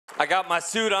I got my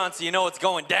suit on, so you know it's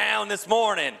going down this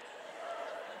morning.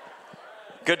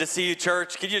 Good to see you,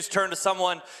 church. Could you just turn to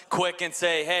someone quick and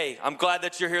say, hey, I'm glad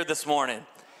that you're here this morning.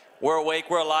 We're awake,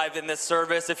 we're alive in this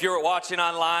service. If you're watching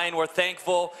online, we're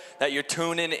thankful that you're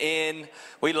tuning in.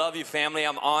 We love you, family.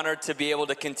 I'm honored to be able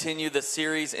to continue the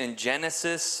series in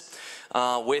Genesis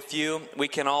with you. We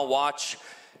can all watch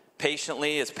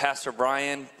patiently as Pastor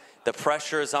Brian, the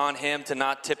pressure is on him to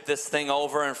not tip this thing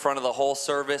over in front of the whole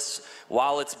service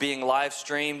while it's being live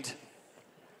streamed.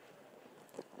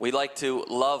 We like to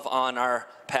love on our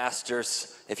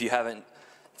pastors. If you haven't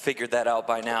figured that out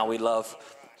by now,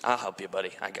 I'll help you, buddy.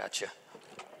 I got you.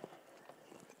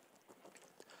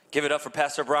 Give it up for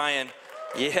Pastor Brian.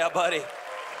 Yeah, buddy.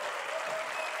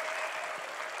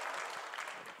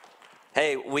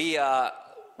 Hey,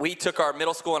 we took our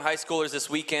middle school and high schoolers this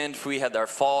weekend. We had our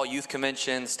fall youth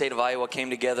convention. State of Iowa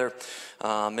came together,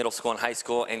 middle school and high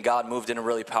school, and God moved in a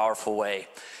really powerful way.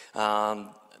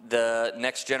 The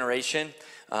next generation,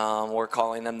 we're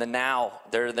calling them the now.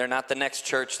 They're not the next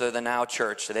church, they're the now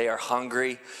church. They are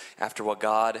hungry after what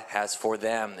God has for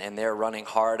them, and they're running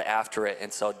hard after it.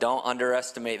 And so don't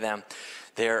underestimate them.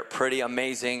 They're pretty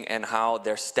amazing in how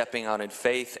they're stepping out in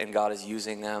faith, and God is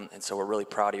using them. And so we're really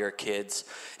proud of your kids.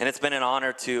 And it's been an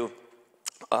honor to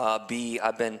I've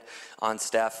been on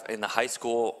staff in the high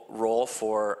school role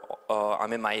for,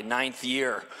 I'm in my 9th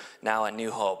year now at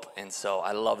New Hope. And so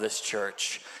I love this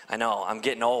church. I know, I'm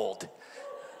getting old.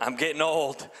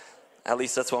 At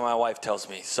least that's what my wife tells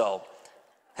me. So,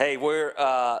 hey,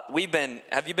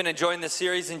 have you been enjoying this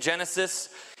series in Genesis?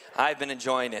 I've been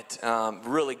enjoying it.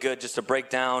 Really good, just to break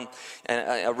down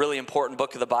a really important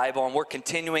book of the Bible. And we're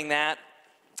continuing that.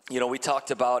 You know, we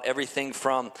talked about everything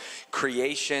from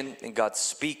creation and God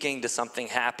speaking to something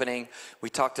happening. We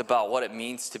talked about what it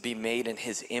means to be made in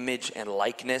His image and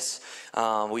likeness.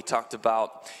 We talked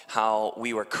about how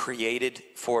we were created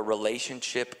for a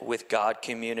relationship with God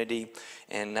community,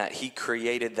 and that He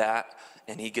created that,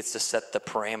 and He gets to set the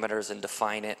parameters and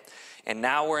define it. And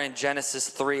now we're in Genesis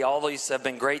 3. All these have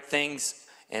been great things,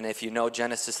 and if you know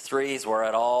Genesis 3 is where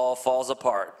it all falls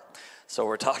apart. So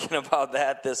we're talking about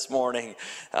that this morning.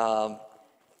 And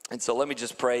so let me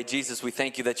just pray. Jesus, we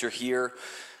thank you that you're here.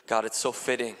 God, it's so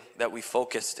fitting that we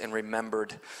focused and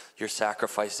remembered your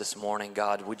sacrifice this morning.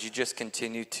 God, would you just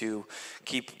continue to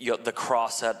keep the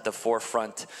cross at the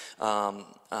forefront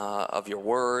of your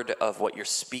word, of what you're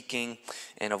speaking,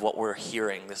 and of what we're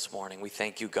hearing this morning. We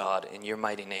thank you, God, in your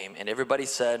mighty name. And everybody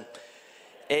said,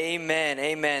 amen,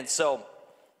 amen. So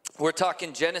we're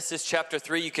talking Genesis chapter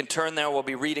 3. You can turn there. We'll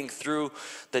be reading through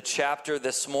the chapter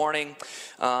this morning.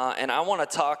 And I want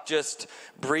to talk just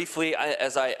briefly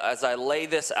as I lay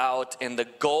this out. And the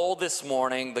goal this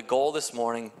morning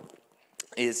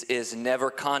is never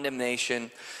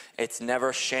condemnation. It's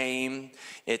never shame.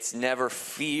 It's never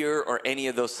fear or any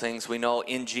of those things. We know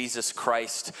in Jesus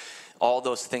Christ, all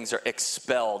those things are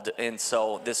expelled. And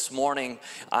so this morning,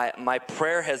 my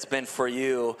prayer has been for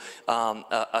you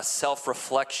a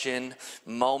self-reflection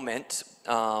moment,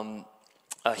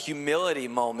 a humility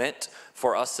moment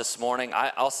for us this morning.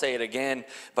 I'll say it again,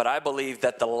 but I believe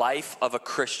that the life of a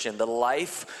Christian, the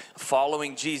life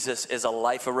following Jesus, is a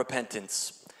life of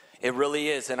repentance. It really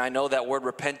is. And I know that word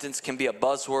repentance can be a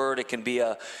buzzword. It can be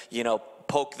a,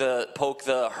 poke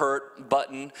the hurt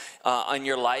button on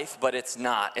your life, but it's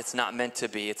not meant to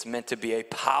be. It's meant to be a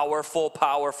powerful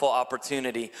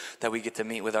opportunity that we get to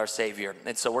meet with our Savior.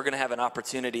 And so we're going to have an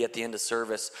opportunity at the end of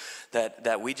service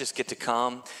that we just get to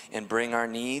come and bring our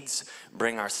needs,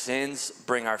 bring our sins,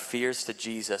 bring our fears to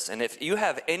Jesus. And if you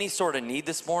have any sort of need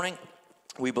this morning,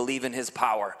 we believe in His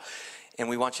power, and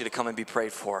we want you to come and be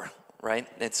prayed for. Right?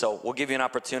 And so we'll give you an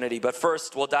opportunity. But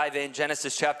first, we'll dive in.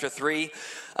 Genesis chapter 3.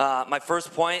 My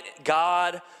first point,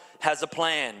 God has a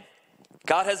plan.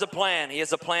 God has a plan. He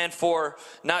has a plan for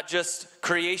not just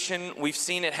creation. We've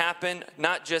seen it happen.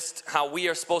 Not just how we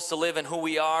are supposed to live and who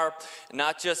we are.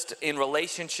 Not just in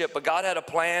relationship. But God had a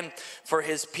plan for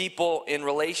His people in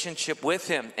relationship with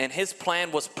Him. And His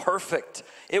plan was perfect.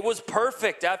 It was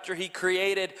perfect after He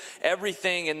created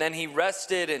everything. And then He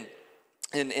rested, and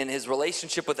in His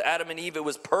relationship with Adam and Eve, it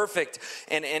was perfect.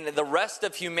 And the rest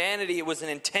of humanity, it was an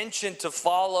intention to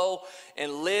follow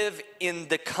and live in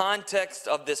the context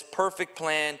of this perfect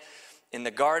plan in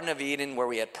the Garden of Eden, where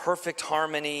we had perfect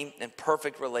harmony and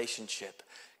perfect relationship.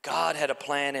 God had a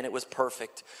plan, and it was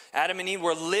perfect. Adam and Eve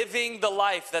were living the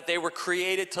life that they were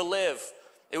created to live.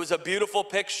 It was a beautiful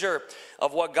picture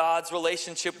of what God's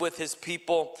relationship with His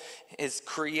people, His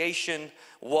creation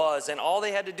was. And all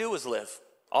they had to do was live.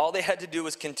 All they had to do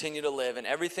was continue to live, and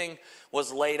everything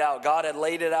was laid out. God had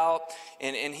laid it out,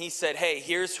 and he said, hey,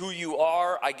 here's who you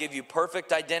are. I give you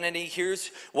perfect identity.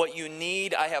 Here's what you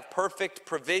need. I have perfect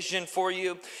provision for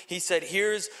you. He said,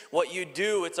 here's what you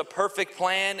do. It's a perfect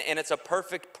plan, and it's a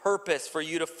perfect purpose for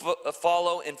you to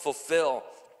follow and fulfill.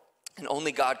 And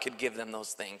only God could give them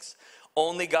those things.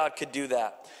 Only God could do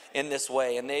that in this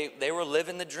way. And they were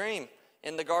living the dream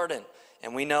in the garden.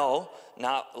 And we know,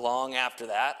 not long after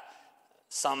that,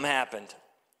 something happened.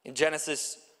 In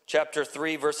Genesis chapter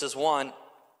 3, verses 1,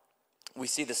 we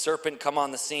see the serpent come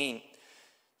on the scene.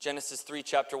 Genesis 3,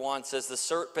 chapter 1 says, the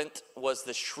serpent was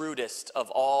the shrewdest of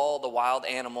all the wild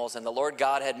animals and the Lord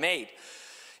God had made.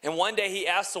 And one day he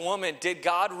asked the woman, did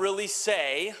God really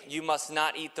say you must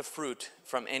not eat the fruit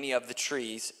from any of the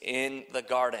trees in the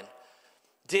garden?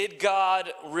 Did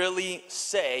God really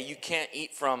say you can't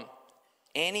eat from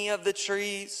any of the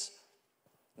trees?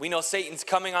 We know Satan's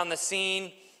coming on the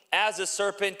scene as a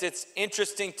serpent. It's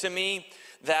interesting to me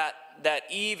that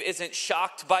Eve isn't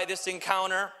shocked by this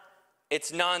encounter.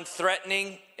 It's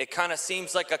non-threatening. It kind of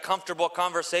seems like a comfortable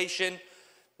conversation.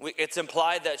 It's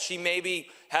implied that she maybe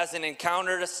hasn't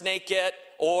encountered a snake yet,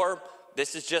 or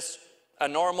this is just a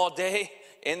normal day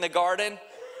in the garden.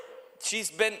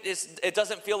 It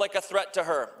doesn't feel like a threat to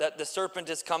her that the serpent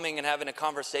is coming and having a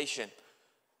conversation.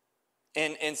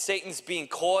 And Satan's being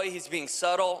coy, he's being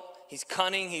subtle, he's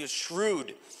cunning, he's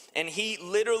shrewd. And he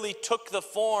literally took the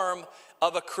form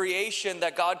of a creation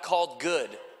that God called good.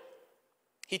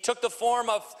 He took the form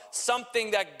of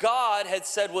something that God had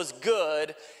said was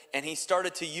good, and he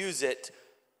started to use it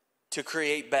to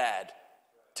create bad,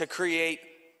 to create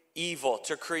evil,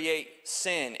 to create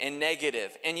sin and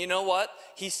negative. And you know what?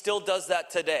 He still does that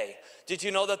today. Did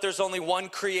you know that there's only one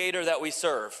creator that we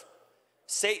serve?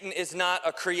 Satan is not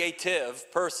a creative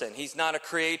person. He's not a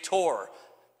creator.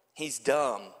 He's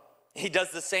dumb. He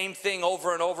does the same thing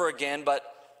over and over again, but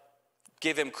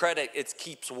give him credit, it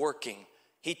keeps working.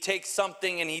 He takes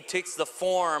something and he takes the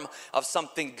form of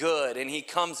something good, and he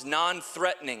comes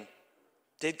non-threatening.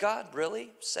 Did God really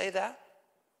say that?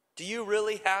 Do you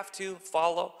really have to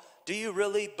follow? Do you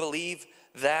really believe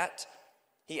that?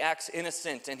 He acts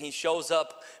innocent and he shows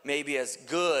up maybe as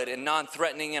good and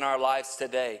non-threatening in our lives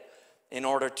today in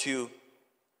order to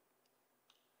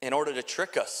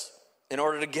trick us, in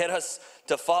order to get us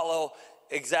to follow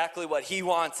exactly what he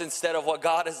wants instead of what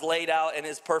God has laid out in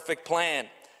his perfect plan.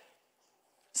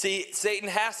 See, Satan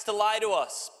has to lie to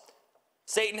us.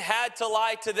 Satan had to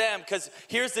lie to them, because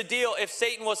here's the deal. If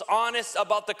Satan was honest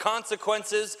about the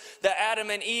consequences that Adam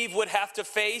and Eve would have to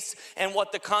face and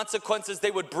what the consequences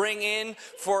they would bring in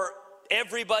for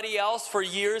everybody else for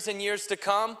years and years to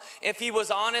come, if he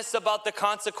was honest about the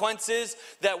consequences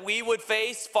that we would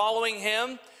face following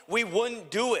him, we wouldn't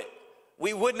do it.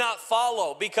 We would not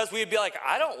follow, because we'd be like,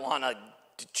 I don't want to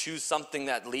choose something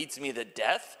that leads me to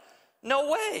death.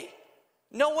 No way.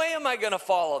 No way am I going to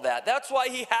follow that. That's why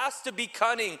he has to be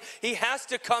cunning. He has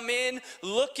to come in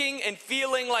looking and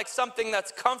feeling like something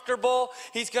that's comfortable.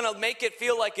 He's going to make it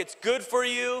feel like it's good for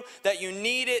you, that you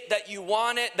need it, that you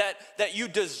want it, that you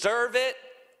deserve it,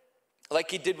 like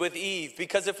he did with Eve.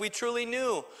 Because if we truly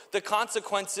knew the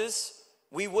consequences,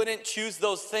 we wouldn't choose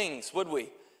those things, would we?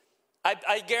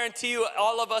 I guarantee you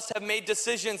all of us have made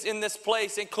decisions in this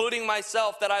place, including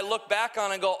myself, that I look back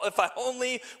on and go, if I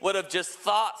only would have just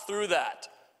thought through that.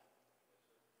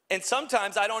 And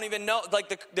sometimes I don't even know, like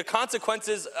the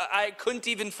consequences I couldn't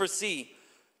even foresee.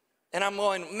 And I'm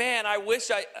going, man, I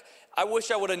wish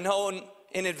I would have known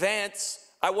in advance.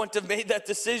 I wouldn't have made that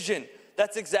decision.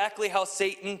 That's exactly how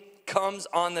Satan comes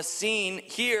on the scene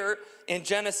here in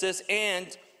Genesis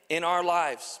and in our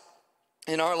lives.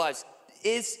 In our lives.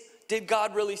 Did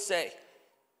God really say?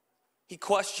 He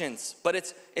questions, but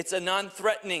it's a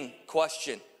non-threatening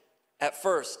question at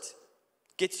first.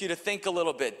 Gets you to think a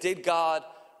little bit. Did God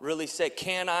really say?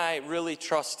 Can I really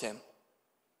trust him?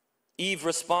 Eve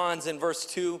responds in verse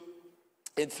 2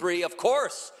 and 3, of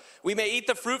course, we may eat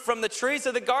the fruit from the trees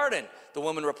of the garden. The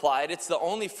woman replied, it's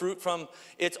only the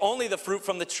fruit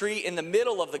from the tree in the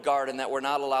middle of the garden that we're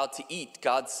not allowed to eat.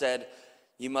 God said,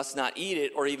 you must not eat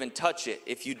it or even touch it.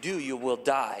 If you do, you will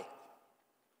die.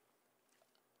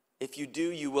 If you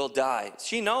do, you will die.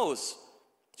 She knows.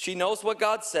 She knows what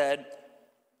God said,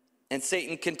 and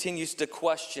Satan continues to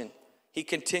question. He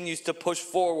continues to push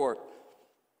forward.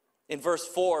 In verse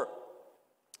 4,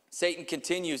 Satan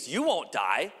continues, you won't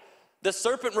die. The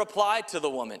serpent replied to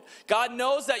the woman, God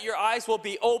knows that your eyes will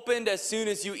be opened as soon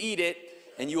as you eat it,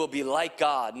 and you will be like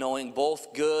God, knowing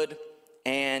both good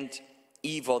and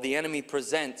evil. The enemy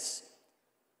presents.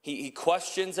 He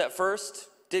questions at first.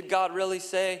 Did God really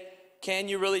say? Can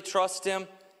you really trust him?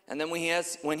 And then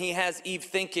when he has Eve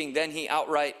thinking, then he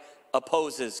outright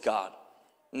opposes God.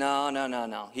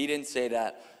 No. He didn't say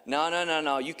that.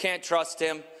 No. You can't trust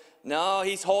him. No,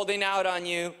 he's holding out on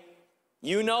you.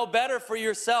 You know better for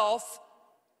yourself.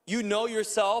 You know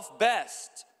yourself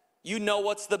best. You know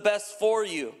what's the best for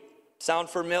you. Sound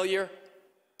familiar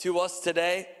to us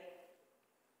today?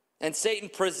 And Satan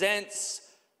presents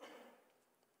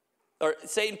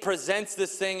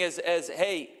this thing as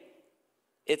hey,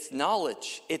 it's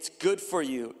knowledge. It's good for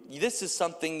you. This is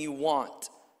something you want.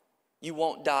 You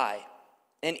won't die.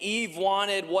 And Eve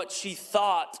wanted what she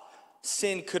thought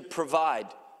sin could provide,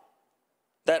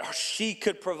 that she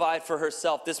could provide for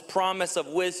herself, this promise of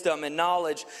wisdom and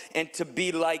knowledge and to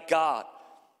be like God.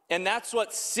 And that's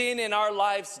what sin in our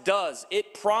lives does.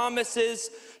 It promises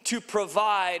to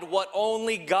provide what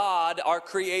only God, our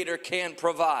Creator, can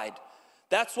provide.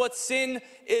 That's what sin,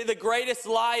 the greatest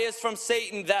lie is from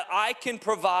Satan, that I can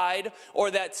provide, or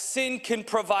that sin can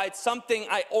provide something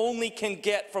I only can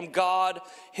get from God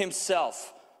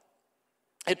himself.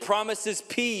 It promises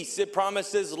peace, it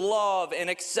promises love and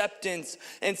acceptance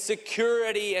and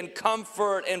security and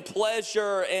comfort and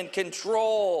pleasure and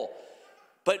control.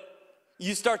 But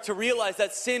you start to realize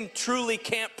that sin truly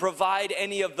can't provide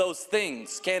any of those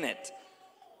things, can it?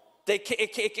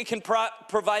 It can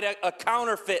provide a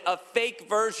counterfeit, a fake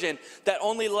version that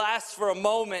only lasts for a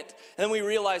moment. And then we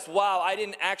realize, wow, I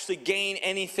didn't actually gain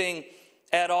anything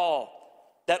at all.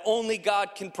 That only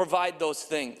God can provide those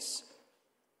things.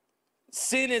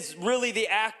 Sin is really the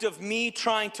act of me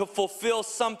trying to fulfill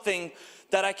something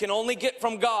that I can only get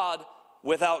from God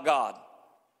without God.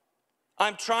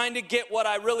 I'm trying to get what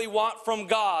I really want from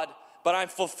God, but I'm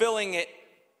fulfilling it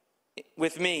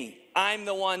with me. I'm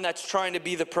the one that's trying to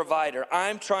be the provider.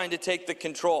 I'm trying to take the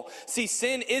control. See,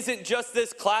 sin isn't just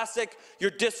this classic,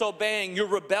 you're disobeying, you're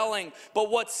rebelling. But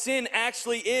what sin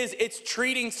actually is, it's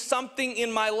treating something in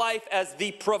my life as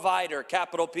the provider,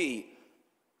 capital P.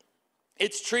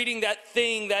 It's treating that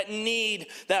thing, that need,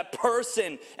 that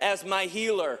person as my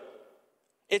healer.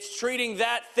 It's treating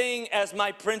that thing as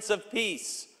my Prince of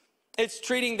Peace. It's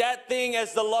treating that thing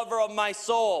as the lover of my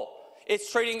soul. It's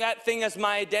treating that thing as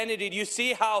my identity. Do you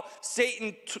see how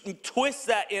Satan twists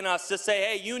that in us to say,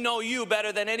 hey, you know you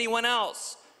better than anyone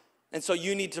else, and so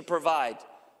you need to provide.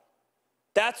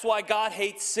 That's why God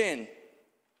hates sin.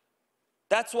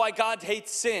 That's why God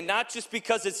hates sin, not just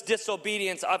because it's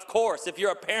disobedience. Of course, if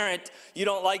you're a parent, you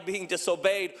don't like being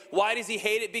disobeyed. Why does he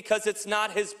hate it? Because it's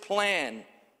not his plan.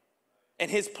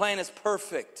 And his plan is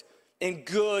perfect and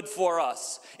good for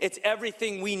us. It's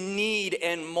everything we need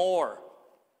and more.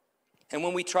 And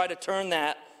when we try to turn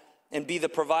that and be the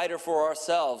provider for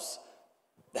ourselves,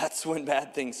 that's when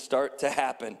bad things start to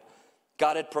happen.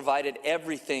 God had provided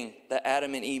everything that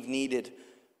Adam and Eve needed,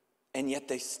 and yet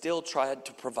they still tried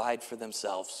to provide for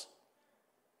themselves.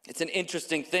 It's an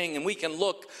interesting thing, and we can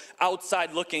look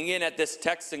outside looking in at this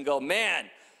text and go, man,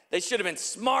 they should have been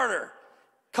smarter.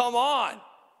 Come on,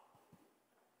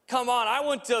 I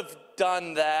wouldn't have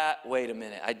done that. Wait a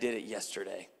minute, I did it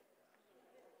yesterday.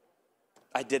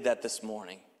 I did that this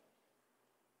morning.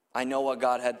 I know what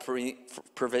God had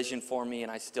provision for me,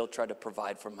 and I still try to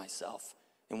provide for myself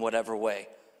in whatever way.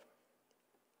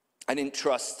 I didn't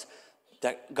trust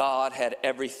that God had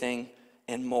everything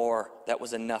and more that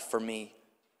was enough for me.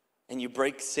 And you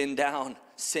break sin down.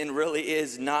 Sin really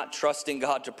is not trusting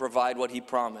God to provide what he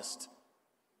promised.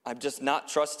 I'm just not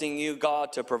trusting you,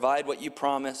 God, to provide what you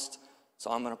promised, so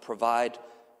I'm going to provide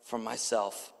for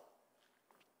myself.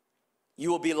 You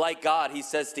will be like God, he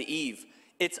says to Eve.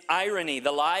 It's irony.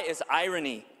 The lie is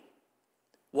irony.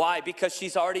 Why? Because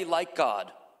she's already like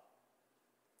God.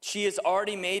 She is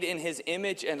already made in his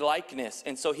image and likeness.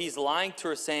 And so he's lying to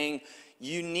her saying,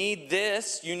 you need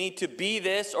this, you need to be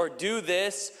this or do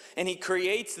this. And he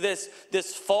creates this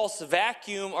false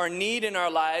vacuum or need in our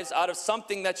lives out of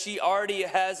something that she already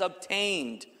has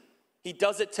obtained. He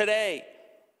does it today.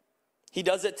 He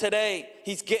does it today.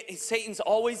 Satan's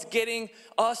always getting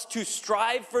us to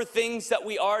strive for things that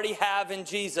we already have in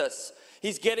Jesus.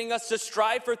 He's getting us to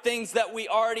strive for things that we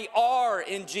already are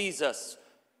in Jesus.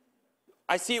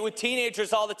 I see it with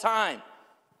teenagers all the time.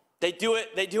 They do it.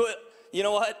 You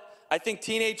know what? I think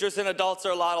teenagers and adults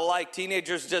are a lot alike.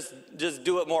 Teenagers just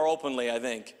do it more openly, I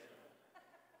think.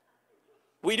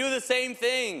 We do the same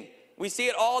thing. We see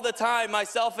it all the time,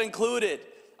 myself included.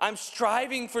 I'm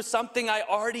striving for something I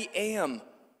already am.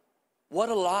 What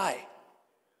a lie.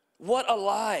 What a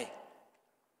lie.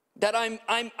 That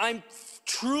I'm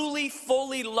truly,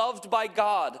 fully loved by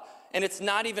God, and it's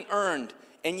not even earned.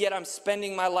 And yet I'm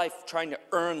spending my life trying to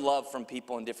earn love from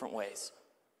people in different ways.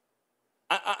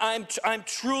 I'm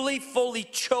truly, fully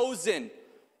chosen,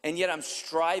 and yet I'm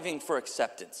striving for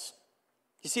acceptance.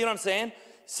 You see what I'm saying?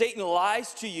 Satan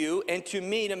lies to you and to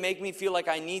me to make me feel like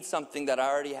I need something that I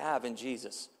already have in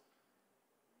Jesus.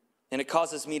 And it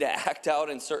causes me to act out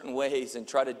in certain ways and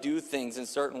try to do things in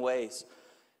certain ways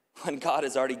when God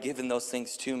has already given those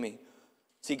things to me.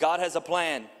 See, God has a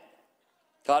plan.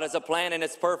 God has a plan and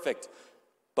it's perfect,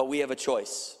 but we have a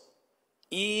choice.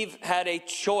 Eve had a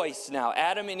choice now.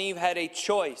 Adam and Eve had a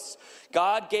choice.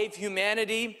 God gave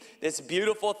humanity this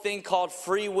beautiful thing called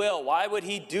free will. Why would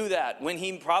he do that when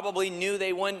he probably knew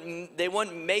they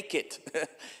wouldn't make it?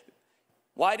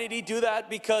 Why did he do that?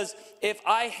 Because if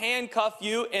I handcuff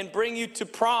you and bring you to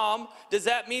prom, does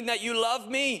that mean that you love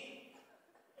me?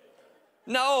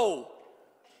 No.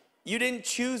 You didn't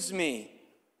choose me.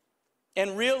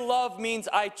 And real love means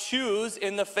I choose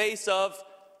in the face of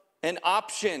an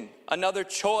option, another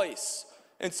choice.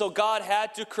 And so God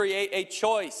had to create a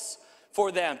choice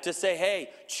for them to say, hey,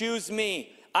 choose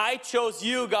me. I chose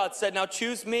you, God said, now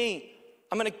choose me.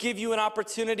 I'm going to give you an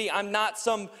opportunity. I'm not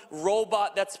some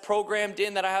robot that's programmed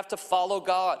in that I have to follow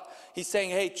God. He's saying,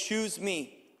 hey, choose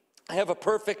me. I have a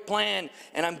perfect plan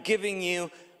and I'm giving you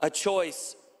a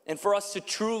choice. And for us to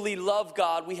truly love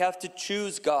God, we have to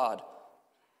choose God.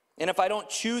 And if I don't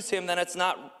choose him, then it's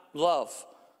not love.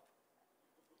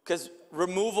 Because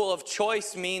removal of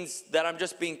choice means that I'm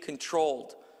just being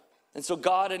controlled. And so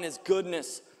God in his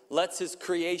goodness lets his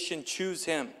creation choose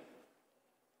him.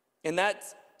 And that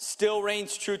still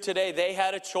reigns true today. They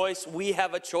had a choice. We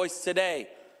have a choice today.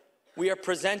 We are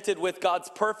presented with God's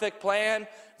perfect plan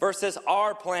versus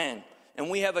our plan. And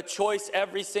we have a choice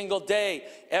every single day,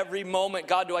 every moment.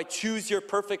 God, do I choose your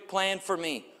perfect plan for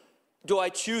me? Do I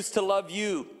choose to love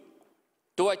you?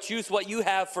 Do I choose what you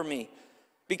have for me?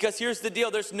 Because here's the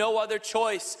deal, there's no other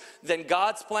choice than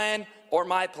God's plan or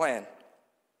my plan.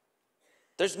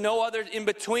 There's no other in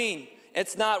between.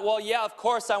 It's not, well, yeah, of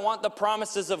course I want the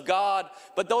promises of God,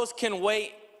 but those can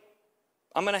wait.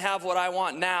 I'm going to have what I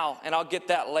want now, and I'll get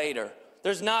that later.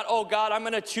 There's not, oh God, I'm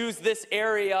going to choose this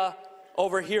area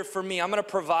over here for me. I'm going to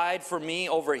provide for me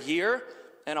over here,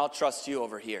 and I'll trust you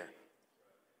over here.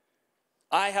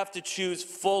 I have to choose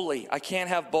fully. I can't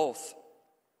have both.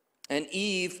 And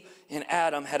Eve and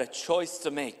Adam had a choice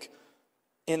to make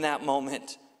in that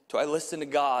moment. Do I listen to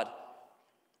God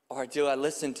or do I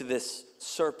listen to this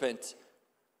serpent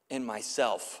in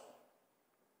myself?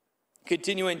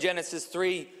 Continue in Genesis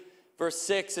 3, verse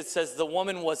 6, it says, the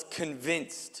woman was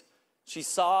convinced. She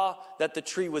saw that the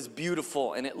tree was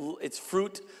beautiful and its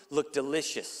fruit looked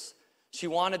delicious. She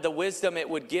wanted the wisdom it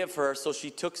would give her, so she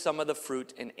took some of the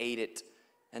fruit and ate it.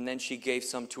 And then she gave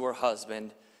some to her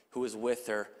husband who was with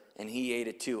her, and he ate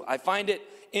it too. I find it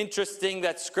interesting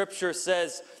that scripture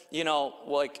says,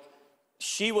 like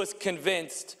she was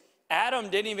convinced. Adam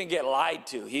didn't even get lied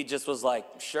to. He just was like,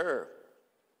 sure.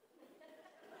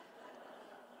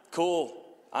 Cool,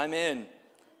 I'm in.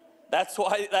 That's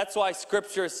why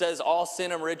scripture says all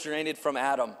sin originated from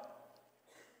Adam.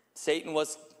 Eve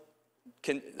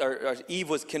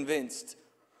was convinced.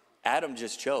 Adam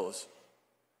just chose.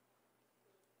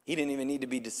 He didn't even need to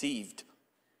be deceived.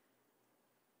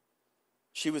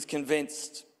 She was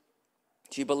convinced.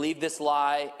 She believed this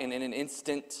lie, and in an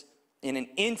instant,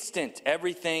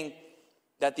 everything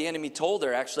that the enemy told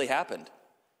her actually happened.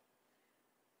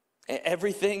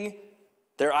 Everything,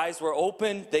 their eyes were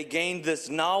open, they gained this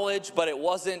knowledge, but it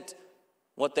wasn't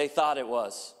what they thought it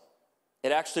was.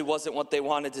 It actually wasn't what they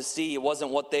wanted to see. It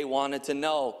wasn't what they wanted to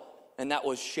know, and that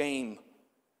was shame.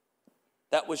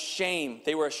 That was shame.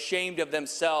 They were ashamed of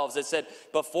themselves. It said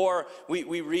before,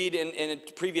 we read in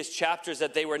previous chapters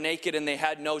that they were naked and they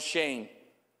had no shame.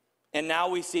 And now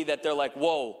we see that they're like,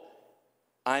 whoa,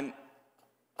 I'm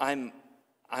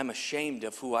ashamed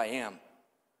of who I am.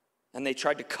 And they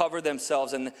tried to cover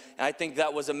themselves, and I think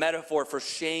that was a metaphor for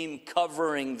shame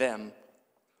covering them.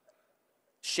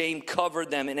 Shame covered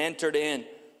them and entered in.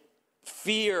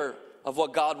 Fear of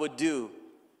what God would do.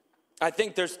 I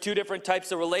think there's two different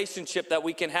types of relationship that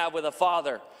we can have with a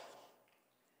father.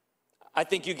 I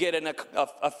think you get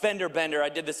a fender bender. I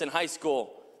did this in high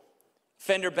school.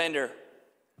 Fender bender,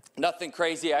 nothing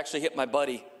crazy. I actually hit my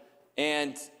buddy.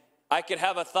 And I could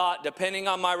have a thought, depending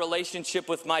on my relationship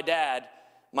with my dad,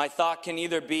 my thought can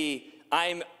either be,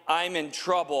 I'm in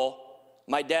trouble,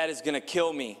 my dad is gonna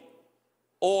kill me.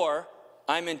 Or,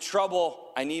 I'm in trouble,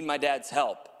 I need my dad's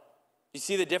help. You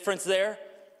see the difference there?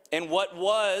 And what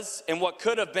was and what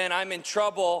could have been, I'm in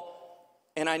trouble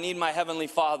and I need my Heavenly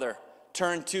Father.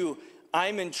 Turn to,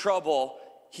 I'm in trouble,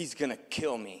 he's gonna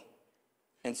kill me.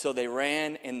 And so they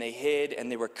ran and they hid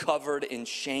and they were covered in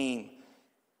shame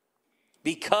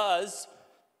because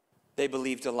they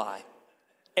believed a lie.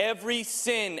 Every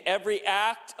sin, every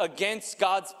act against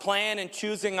God's plan and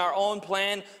choosing our own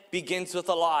plan begins with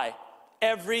a lie.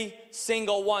 Every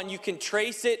single one. You can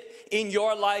trace it in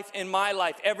your life, in my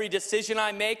life. Every decision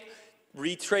I make,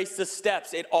 retrace the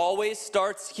steps. It always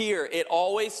starts here. It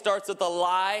always starts with a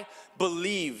lie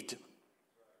believed,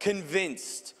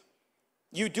 convinced.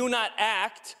 You do not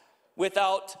act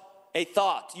without a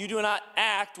thought. You do not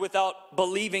act without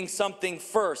believing something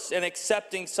first and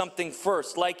accepting something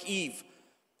first, like Eve.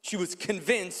 She was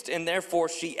convinced and therefore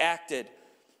she acted.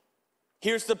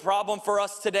 Here's the problem for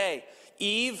us today.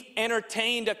 Eve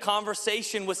entertained a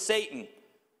conversation with Satan.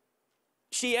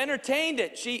 She entertained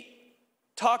it. She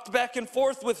talked back and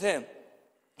forth with him.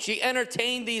 She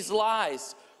entertained these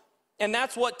lies. And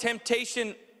that's what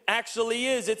temptation actually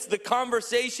is. It's the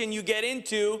conversation you get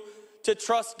into to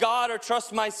trust God or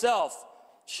trust myself.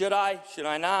 Should I? Should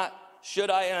I not? Should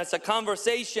I? And it's a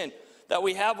conversation that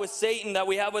we have with Satan, that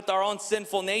we have with our own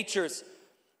sinful natures.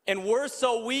 And we're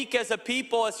so weak as a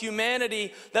people, as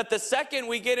humanity, that the second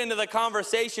we get into the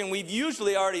conversation, we've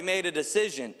usually already made a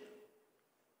decision.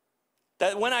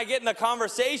 That when I get in the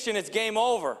conversation, it's game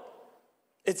over.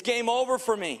 It's game over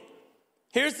for me.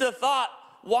 Here's the thought.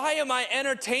 Why am I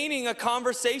entertaining a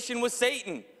conversation with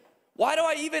Satan? Why do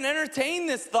I even entertain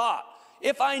this thought?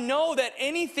 If I know that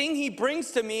anything he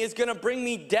brings to me is going to bring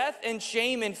me death and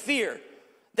shame and fear,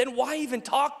 then why even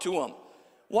talk to him?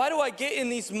 Why do I get in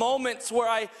these moments where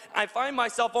I find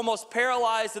myself almost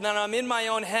paralyzed and then I'm in my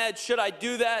own head? Should I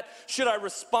do that? Should I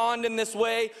respond in this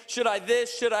way? Should I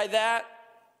this? Should I that?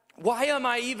 Why am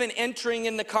I even entering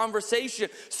in the conversation?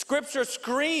 Scripture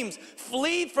screams,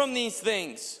 flee from these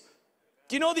things.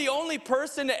 Do you know the only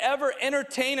person to ever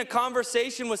entertain a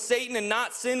conversation with Satan and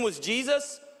not sin was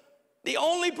Jesus? The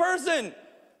only person.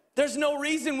 There's no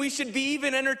reason we should be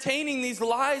even entertaining these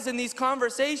lies and these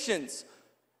conversations.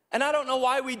 And I don't know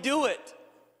why we do it.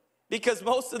 Because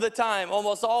most of the time,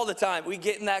 almost all the time, we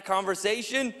get in that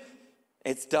conversation,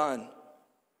 it's done.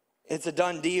 It's a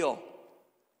done deal.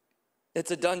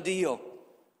 It's a done deal.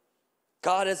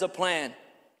 God has a plan.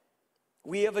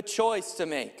 We have a choice to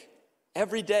make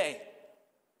every day.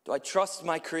 Do I trust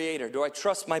my Creator? Do I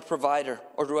trust my provider?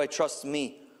 Or do I trust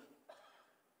me?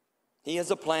 He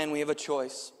has a plan. We have a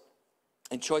choice.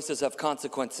 And choices have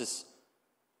consequences.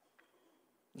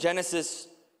 Genesis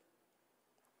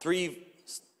 3,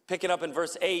 pick it up in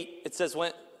verse 8, it says,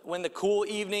 when the cool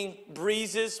evening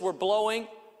breezes were blowing,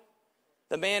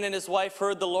 the man and his wife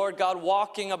heard the Lord God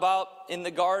walking about in the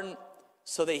garden,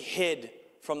 so they hid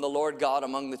from the Lord God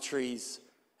among the trees.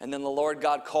 And then the Lord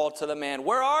God called to the man,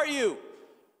 "Where are you?"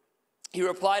 He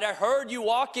replied, "I heard you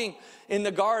walking in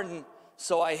the garden,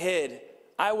 so I hid.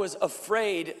 I was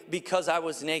afraid because I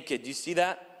was naked." Do you see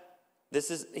that?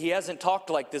 He hasn't talked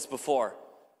like this before.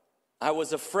 I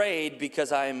was afraid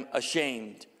because I'm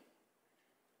ashamed.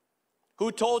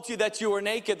 Who told you that you were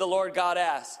naked? The Lord God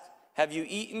asked. Have you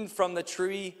eaten from the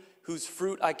tree whose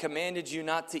fruit I commanded you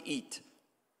not to eat?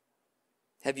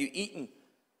 Have you eaten?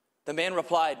 The man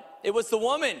replied, "It was the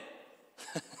woman."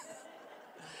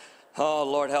 Oh,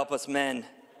 Lord, help us men.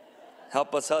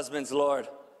 Help us husbands, Lord.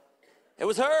 It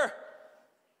was her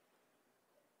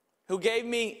who gave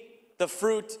me the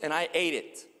fruit and I ate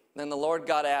it. Then the Lord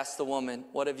God asked the woman,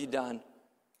 "What have you done?"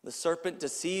 "The serpent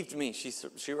deceived me,"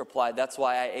 she replied. "That's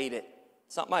why I ate it."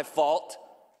 "It's not my fault.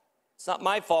 It's not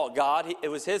my fault, God. It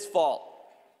was his fault."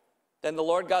 Then the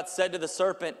Lord God said to the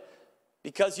serpent,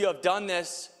 "Because you have done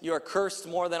this, you are cursed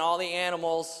more than all the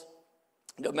animals,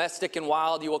 domestic and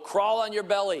wild. You will crawl on your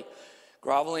belly,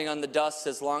 groveling on the dust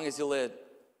as long as you live.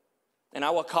 And I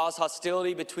will cause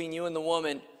hostility between you and the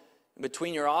woman, and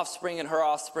between your offspring and her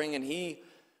offspring, and he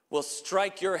will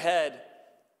strike your head,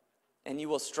 and you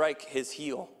will strike his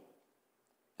heel."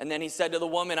 And then he said to the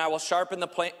woman, "I will sharpen the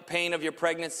pain of your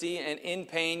pregnancy, and in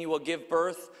pain you will give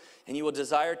birth, and you will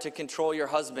desire to control your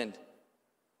husband."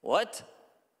 What?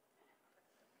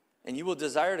 And you will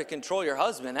desire to control your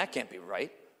husband? That can't be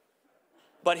right.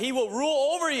 "But he will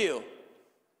rule over you."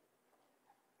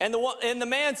 And the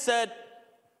man said,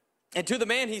 and to the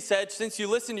man he said, "Since you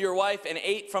listened to your wife and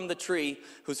ate from the tree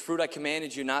whose fruit I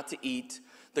commanded you not to eat,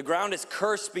 the ground is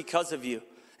cursed because of you.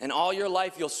 And all your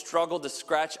life you'll struggle to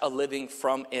scratch a living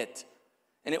from it.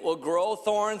 And it will grow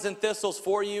thorns and thistles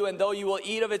for you, and though you will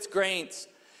eat of its grains,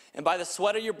 and by the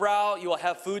sweat of your brow you will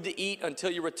have food to eat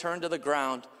until you return to the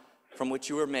ground from which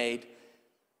you were made.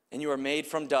 And you are made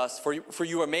from dust, for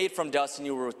you are made from dust, and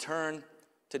you will return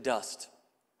to dust."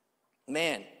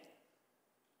 Man,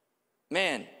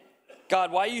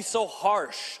 God, why are you so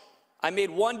harsh? I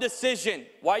made one decision.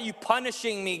 Why are you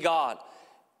punishing me, God?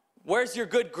 Where's your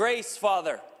good grace,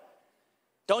 Father?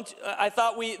 I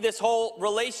thought this whole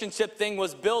relationship thing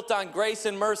was built on grace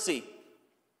and mercy.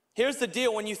 Here's the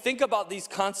deal. When you think about these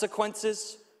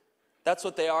consequences, that's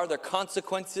what they are. They're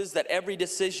consequences that every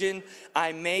decision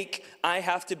I make, I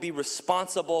have to be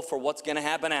responsible for what's going to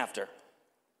happen after.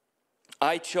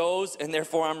 I chose, and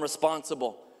therefore I'm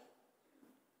responsible.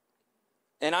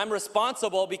 And I'm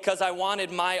responsible because I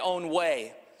wanted my own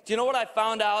way. Do you know what I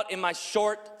found out in my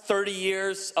short 30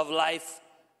 years of life?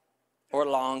 Or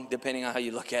long, depending on how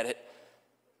you look at it.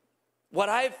 What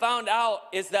I found out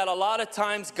is that a lot of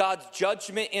times God's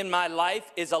judgment in my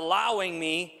life is allowing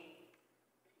me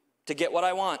to get what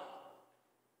I want.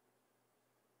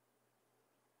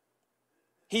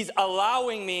 He's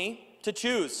allowing me to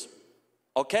choose.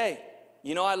 Okay,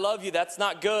 you know I love you. That's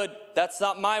not good. That's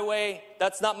not my way.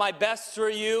 That's not my best for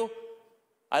you.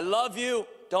 I love you.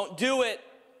 Don't do it.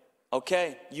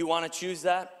 Okay, you want to choose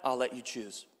that? I'll let you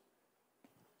choose.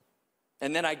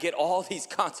 And then I get all these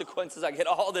consequences. I get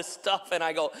all this stuff, and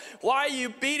I go, why are you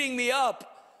beating me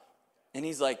up? And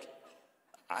he's like,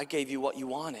 I gave you what you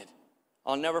wanted.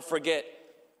 I'll never forget,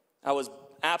 I was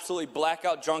absolutely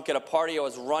blackout drunk at a party. I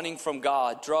was running from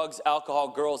God. Drugs, alcohol,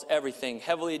 girls, everything.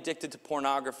 Heavily addicted to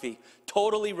pornography.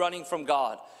 Totally running from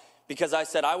God. Because I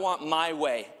said, I want my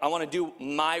way. I want to do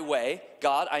my way.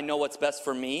 God, I know what's best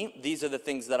for me. These are the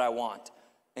things that I want.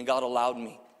 And God allowed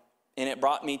me. And it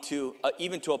brought me to,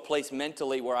 even to a place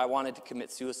mentally where I wanted to commit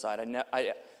suicide.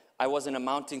 I wasn't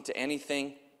amounting to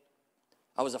anything.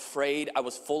 I was afraid. I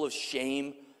was full of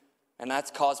shame. And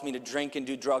that's caused me to drink and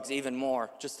do drugs even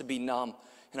more, just to be numb.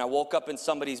 And I woke up in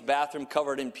somebody's bathroom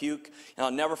covered in puke. And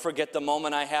I'll never forget the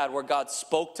moment I had where God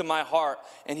spoke to my heart.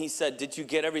 And he said, did you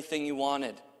get everything you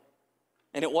wanted?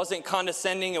 And it wasn't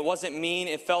condescending. It wasn't mean.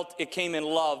 It came in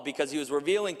love, because he was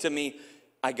revealing to me,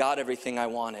 I got everything I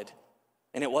wanted.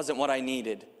 And it wasn't what I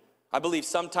needed. I believe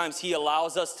sometimes he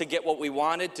allows us to get what we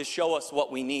wanted to show us what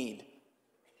we need.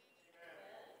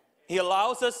 He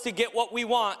allows us to get what we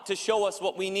want to show us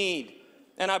what we need.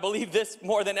 And I believe this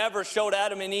more than ever showed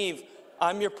Adam and Eve,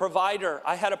 I'm your provider.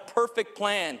 I had a perfect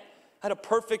plan. I had a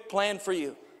perfect plan for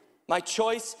you. My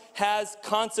choice has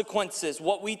consequences.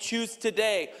 What we choose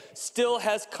today still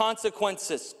has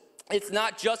consequences. It's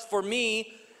not just for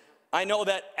me. I know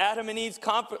that Adam and Eve's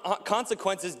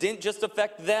consequences didn't just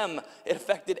affect them. It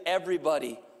affected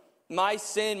everybody. My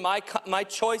sin, my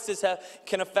choices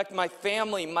can affect my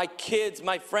family, my kids,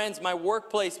 my friends, my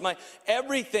workplace, my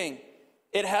everything.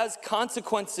 It has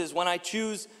consequences when I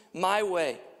choose my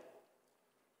way.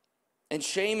 And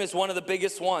shame is one of the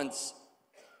biggest ones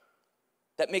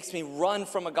that makes me run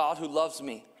from a God who loves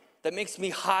me, that makes me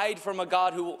hide from a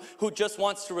God who just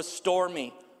wants to restore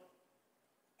me.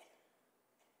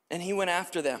 And he went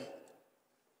after them.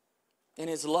 In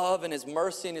his love and his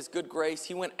mercy and his good grace,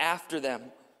 he went after them.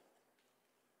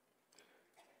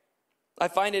 I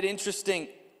find it interesting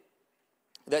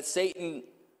that Satan,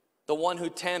 the one who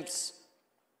tempts,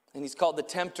 and he's called the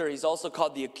tempter, he's also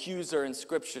called the accuser in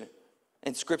Scripture.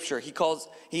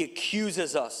 He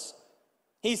accuses us.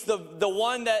 He's the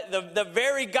one that, the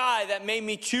very guy that made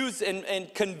me choose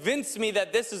and convince me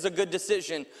that this is a good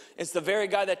decision. It's the very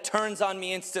guy that turns on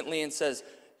me instantly and says,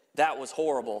 that was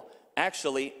horrible.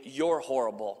 Actually, you're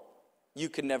horrible. You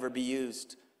can never be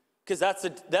used. Because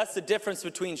that's the difference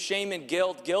between shame and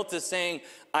guilt. Guilt is saying,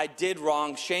 I did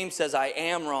wrong. Shame says, I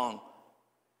am wrong.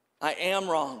 I am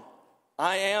wrong.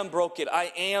 I am broken.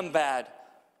 I am bad.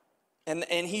 And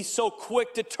he's so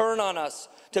quick to turn on us,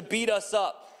 to beat us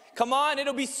up. Come on,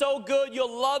 it'll be so good.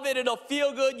 You'll love it. It'll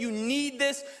feel good. You need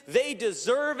this. They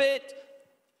deserve it.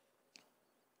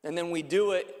 And then we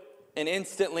do it. And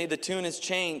instantly the tune is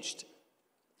changed.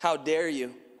 How dare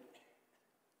you?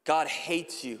 God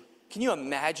hates you. Can you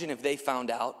imagine if they found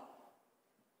out?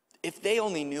 If they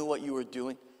only knew what you were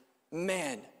doing?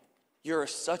 Man, you're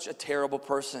such a terrible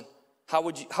person. How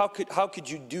could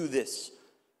you do this?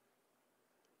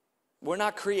 We're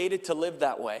not created to live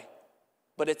that way.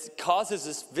 But it causes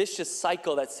this vicious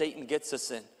cycle that Satan gets us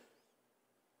in.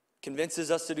 Convinces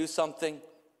us to do something,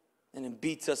 and then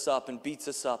beats us up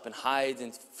and hides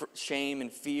in shame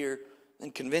and fear,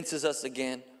 and convinces us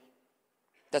again.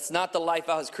 That's not the life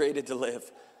I was created to live.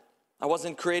 I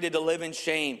wasn't created to live in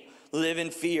shame, live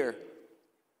in fear.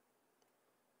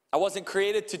 I wasn't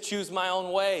created to choose my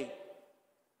own way.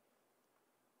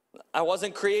 I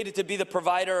wasn't created to be the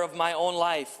provider of my own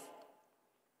life.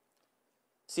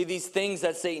 See, these things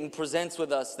that Satan presents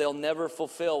with us, they'll never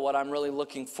fulfill what I'm really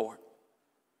looking for.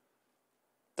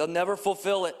 They'll never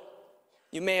fulfill it.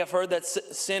 You may have heard that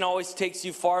sin always takes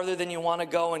you farther than you want to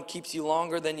go and keeps you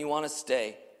longer than you want to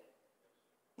stay.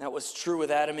 That was true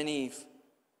with Adam and Eve.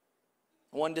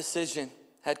 One decision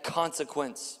had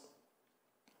consequence.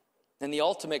 And the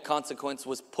ultimate consequence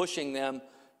was pushing them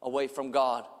away from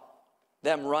God,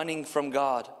 them running from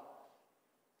God.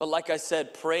 But like I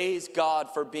said, praise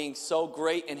God for being so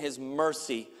great in his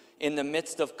mercy. In the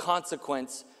midst of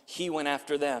consequence, he went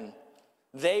after them.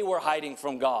 They were hiding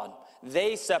from God.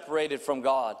 They separated from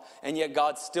God, and yet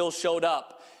God still showed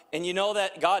up. And you know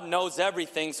that God knows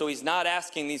everything, so he's not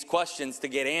asking these questions to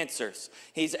get answers.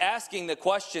 He's asking the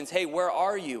questions, hey, where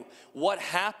are you? What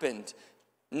happened?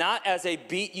 Not as a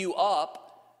beat you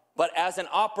up, but as an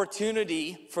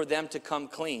opportunity for them to come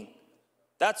clean.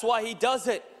 That's why he does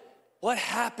it. What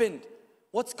happened?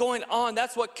 What's going on?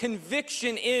 That's what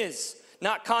conviction is.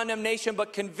 Not condemnation,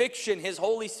 but conviction. His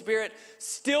Holy Spirit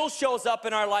still shows up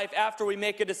in our life after we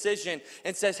make a decision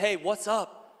and says, hey, what's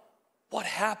up? What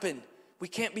happened? We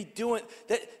can't be doing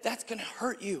that. That's going to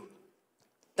hurt you.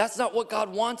 That's not what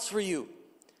God wants for you.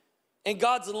 And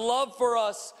God's love for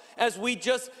us, as we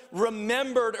just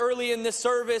remembered early in this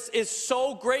service, is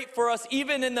so great for us,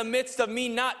 even in the midst of me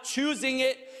not choosing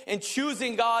it and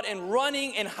choosing God and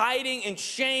running and hiding in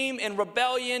shame and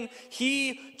rebellion.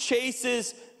 He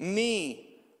chases me.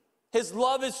 His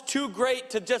love is too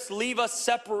great to just leave us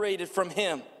separated from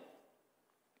him.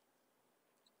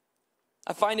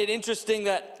 I find it interesting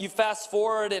that you fast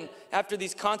forward, and after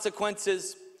these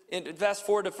consequences, and fast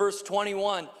forward to verse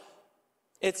 21,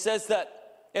 it says that,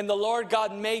 and the Lord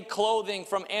God made clothing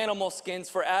from animal skins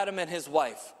for Adam and his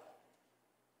wife.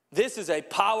 This is a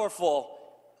powerful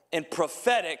and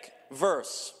prophetic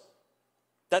verse,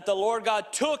 that the Lord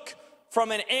God took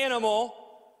from an animal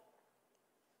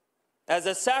as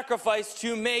a sacrifice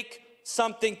to make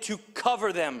something to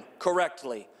cover them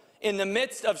correctly. In the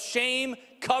midst of shame,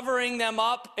 covering them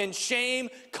up, and shame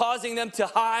causing them to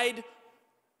hide,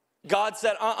 God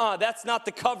said, that's not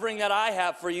the covering that I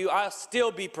have for you. I'll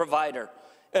still be provider.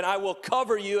 And I will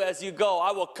cover you as you go.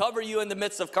 I will cover you in the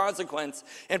midst of consequence.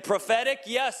 And prophetic,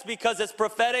 yes, because it's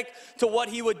prophetic to what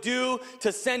he would do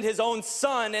to send his own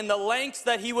son, and the lengths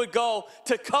that he would go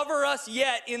to cover us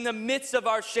yet in the midst of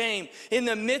our shame, in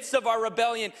the midst of our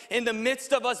rebellion, in the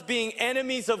midst of us being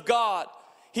enemies of God.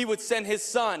 He would send his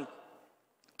son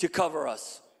to cover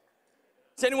us.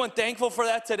 Is anyone thankful for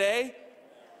that today?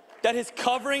 That his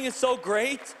covering is so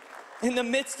great in the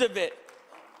midst of it.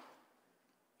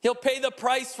 He'll pay the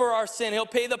price for our sin. He'll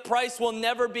pay the price we'll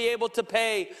never be able to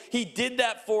pay. He did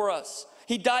that for us.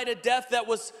 He died a death that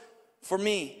was for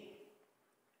me.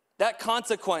 That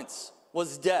consequence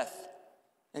was death.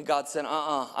 And God said,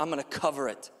 I'm going to cover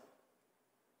it.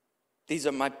 These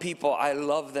are my people. I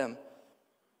love them.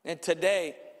 And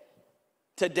today,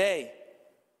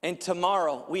 and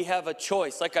tomorrow, we have a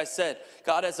choice. Like I said,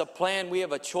 God has a plan. We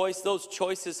have a choice. Those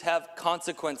choices have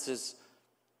consequences.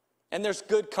 And there's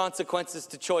good consequences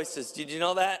to choices. Did you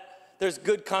know that? There's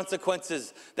good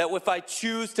consequences. That if I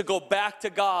choose to go back to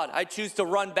God, I choose to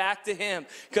run back to him,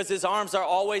 because his arms are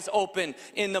always open.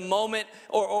 In the moment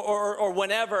or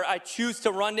whenever I choose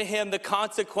to run to him, the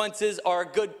consequences are a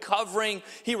good covering.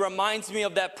 He reminds me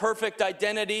of that perfect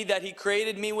identity that he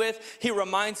created me with. He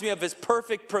reminds me of his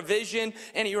perfect provision,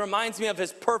 and he reminds me of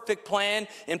his perfect plan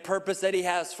and purpose that he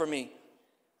has for me.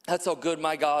 That's how good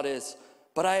my God is.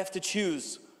 But I have to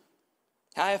choose.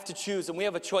 I have to choose, and we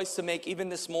have a choice to make even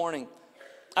this morning.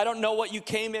 I don't know what you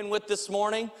came in with this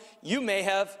morning. You may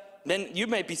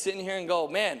be sitting here and go,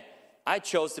 man, I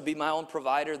chose to be my own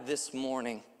provider this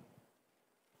morning.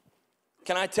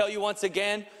 Can I tell you once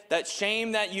again, that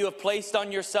shame that you have placed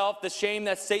on yourself, the shame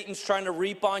that Satan's trying to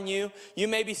reap on you, you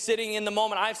may be sitting in the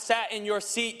moment. I've sat in your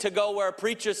seat to go where a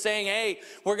preacher's saying, hey,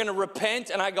 we're going to repent,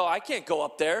 and I go, I can't go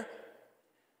up there.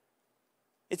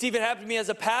 It's even happened to me as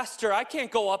a pastor. I can't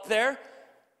go up there.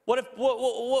 What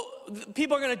if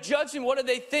people are going to judge me? What do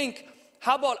they think?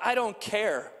 How about I don't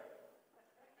care?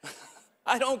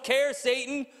 I don't care,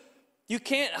 Satan. You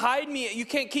can't hide me. You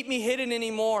can't keep me hidden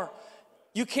anymore.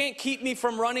 You can't keep me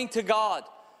from running to God.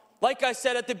 Like I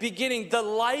said at the beginning, the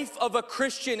life of a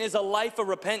Christian is a life of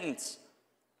repentance.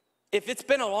 If it's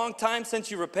been a long time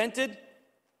since you repented,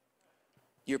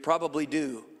 you're probably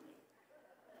due.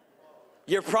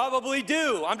 You're probably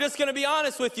due. I'm just going to be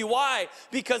honest with you. Why?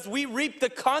 Because we reap the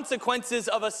consequences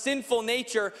of a sinful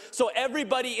nature. So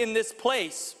everybody in this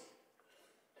place,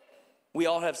 we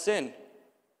all have sin.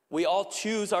 We all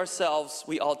choose ourselves.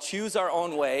 We all choose our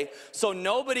own way. So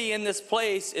nobody in this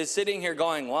place is sitting here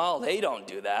going, well, they don't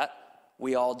do that.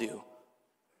 We all do.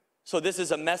 So this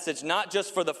is a message not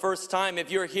just for the first time.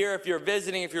 If you're here, if you're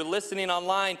visiting, if you're listening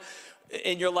online,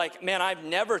 and you're like, man, I've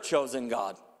never chosen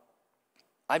God.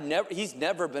 He's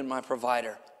never been my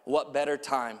provider. What better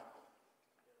time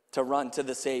to run to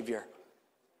the Savior?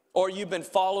 Or you've been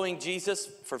following Jesus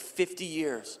for 50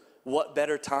 years. What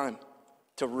better time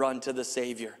to run to the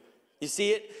Savior. You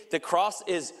see it? The cross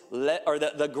is,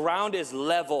 the ground is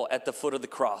level at the foot of the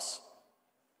cross.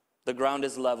 The ground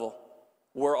is level.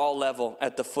 We're all level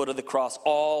at the foot of the cross,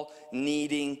 all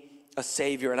needing a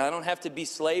Savior. And I don't have to be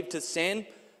slave to sin.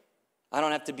 I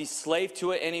don't have to be slave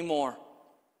to it anymore.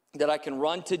 That I can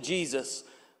run to Jesus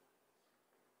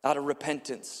out of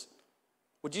repentance.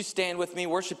 Would you stand with me?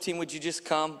 Worship team, would you just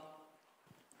come?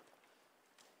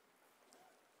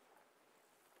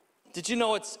 Did you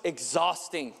know it's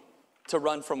exhausting to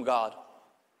run from God?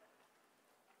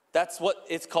 That's what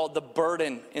it's called, the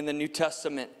burden in the New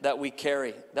Testament that we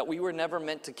carry, that we were never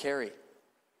meant to carry.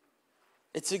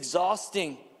 It's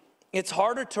exhausting. It's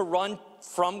harder to run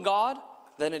from God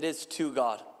than it is to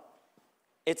God.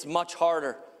 It's much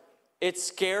harder. It's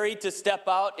scary to step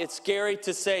out. It's scary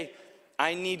to say,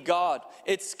 I need God.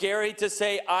 It's scary to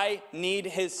say, I need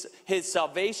His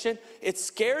salvation. It's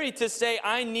scary to say,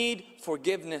 I need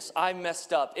forgiveness. I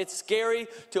messed up. It's scary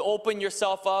to open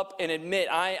yourself up and admit,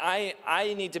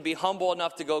 I need to be humble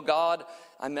enough to go, God,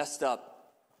 I messed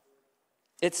up.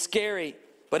 It's scary,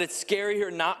 but it's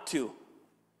scarier not to.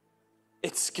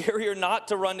 It's scarier not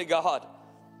to run to God.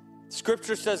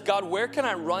 Scripture says, God, where can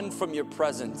I run from your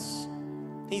presence?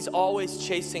 He's always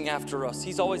chasing after us.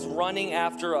 He's always running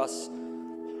after us.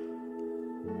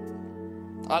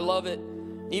 I love it.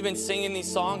 Even singing these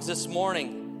songs this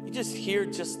morning, you just hear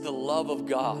just the love of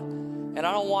God. And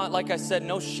I don't want, like I said,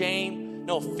 no shame,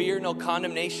 no fear, no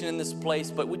condemnation in this place,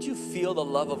 but would you feel the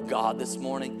love of God this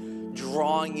morning,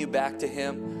 drawing you back to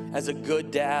Him as a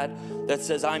good dad that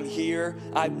says, I'm here,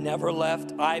 I've never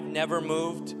left, I've never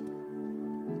moved.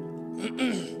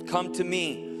 Come to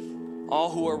me, all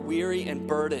who are weary and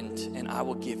burdened, and I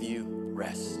will give you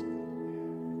rest.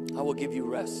 I will give you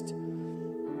rest.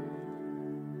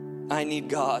 I need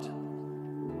God.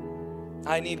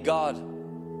 I need God.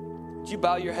 Would you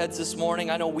bow your heads this morning?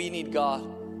 I know we need God.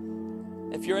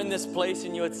 If you're in this place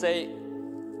and you would say,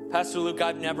 Pastor Luke,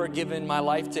 I've never given my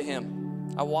life to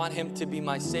Him. I want Him to be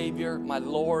my Savior, my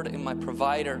Lord, and my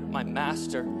provider, my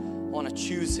master. I want to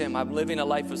choose Him. I'm living a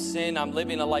life of sin. I'm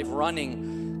living a life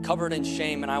running, covered in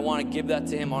shame, and I want to give that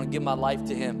to Him. I want to give my life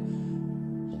to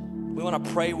Him. We want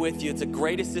to pray with you. It's the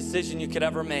greatest decision you could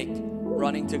ever make,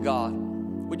 running to God.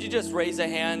 Would you just raise a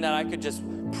hand that I could just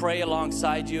pray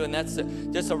alongside you? And that's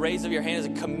just a raise of your hand is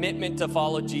a commitment to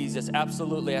follow Jesus.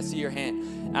 Absolutely, I see your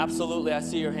hand. Absolutely, I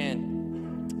see your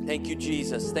hand. Thank you,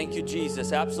 Jesus. Thank you,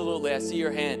 Jesus. Absolutely, I see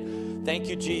your hand. Thank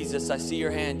you, Jesus. I see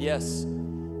your hand. Yes.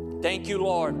 Thank you,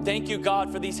 Lord. Thank you,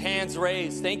 God, for these hands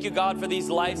raised. Thank you, God, for these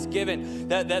lives given.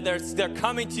 That they're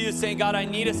coming to you saying, God, I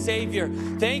need a Savior.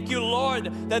 Thank you,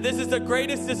 Lord, that this is the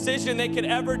greatest decision they could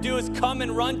ever do is come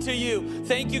and run to you.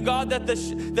 Thank you, God, that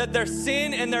their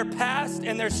sin and their past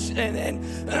and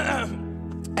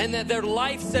and that their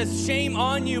life says shame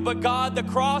on you, but God, the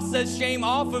cross says shame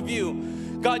off of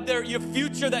you. God, your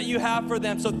future that you have for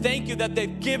them. So thank you that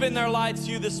they've given their lives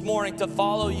to you this morning to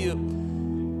follow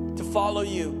you. To follow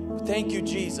you. Thank you,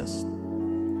 Jesus.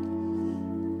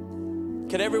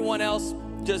 Could everyone else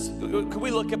could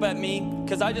we look up at me?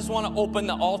 Because I just want to open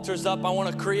the altars up. I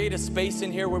want to create a space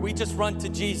in here where we just run to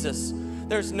Jesus.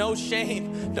 There's no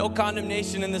shame, no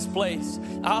condemnation in this place.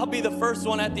 I'll be the first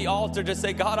one at the altar to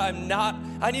say, God,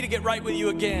 I need to get right with you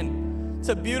again. It's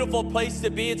a beautiful place to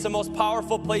be. It's the most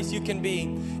powerful place you can be.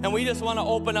 And we just want to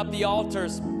open up the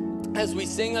altars as we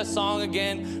sing a song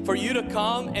again, for you to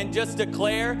come and just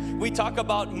declare. We talk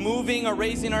about moving or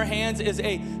raising our hands is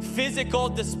a physical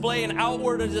display, an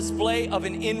outward display of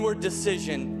an inward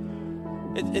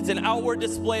decision. It's an outward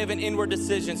display of an inward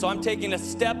decision. So I'm taking a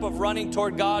step of running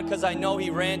toward God because I know He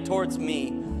ran towards me.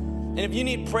 And if you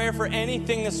need prayer for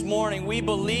anything this morning, we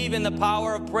believe in the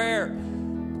power of prayer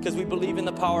because we believe in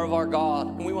the power of our God.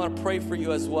 And we want to pray for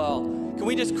you as well. Can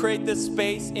we just create this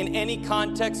space in any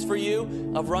context for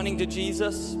you of running to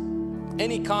Jesus?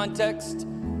 Any context?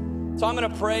 So I'm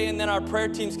going to pray, and then our prayer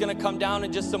team's going to come down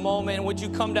in just a moment. And would you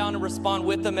come down and respond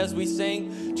with them as we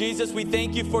sing? Jesus, we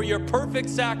thank you for your perfect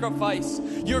sacrifice,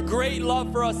 your great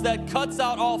love for us that cuts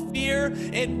out all fear.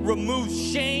 It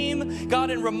removes shame, God,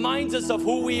 and reminds us of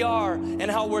who we are and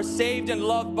how we're saved and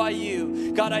loved by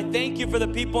you. God, I thank you for the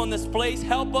people in this place.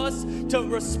 Help us to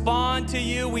respond to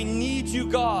you. We need you,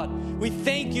 God. We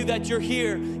thank you that you're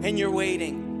here and you're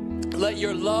waiting. Let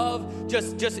your love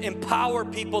just empower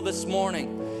people this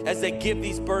morning as they give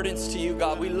these burdens to you,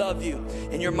 God. We love you.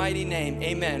 In your mighty name,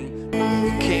 amen.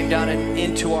 You came down and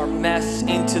into our mess,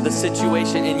 into the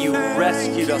situation, and you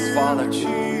rescued us, Father.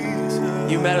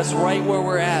 You met us right where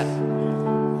we're at.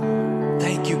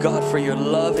 Thank you, God, for your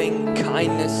loving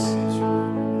kindness,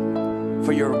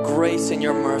 for your grace and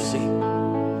your mercy.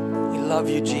 We love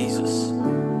you, Jesus.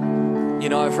 You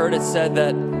know, I've heard it said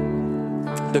that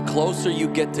the closer you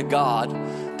get to God,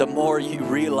 the more you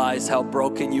realize how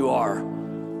broken you are,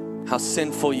 how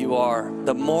sinful you are.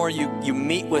 The more you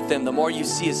meet with Him, the more you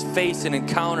see His face and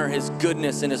encounter His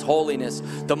goodness and His holiness,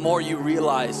 the more you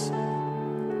realize,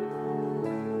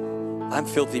 I'm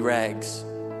filthy rags.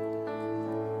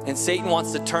 And Satan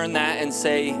wants to turn that and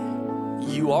say,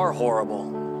 you are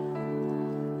horrible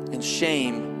and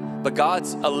shame. But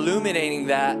God's illuminating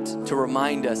that to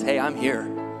remind us, hey, I'm here.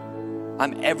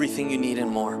 I'm everything you need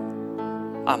and more.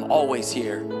 I'm always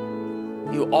here.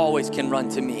 You always can run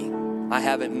to me. I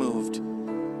haven't moved.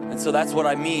 And so that's what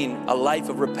I mean, a life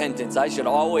of repentance. I should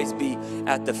always be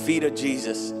at the feet of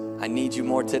Jesus. I need you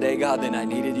more today, God, than I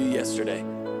needed you yesterday.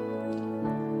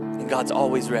 And God's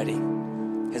always ready.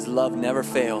 His love never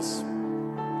fails.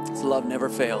 His love never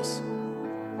fails.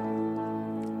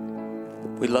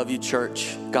 We love you,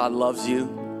 church. God loves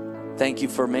you. Thank you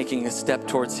for making a step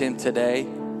towards Him today.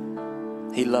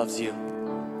 He loves you.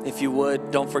 If you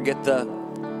would, don't forget the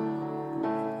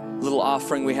little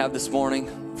offering we have this morning,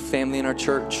 family in our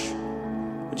church.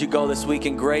 Would you go this week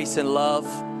in grace and love?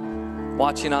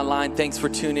 Watching online, thanks for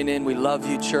tuning in. We love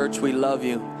you, church. We love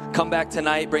you. Come back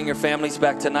tonight. Bring your families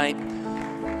back tonight.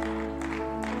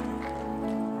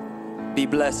 Be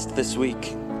blessed this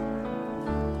week.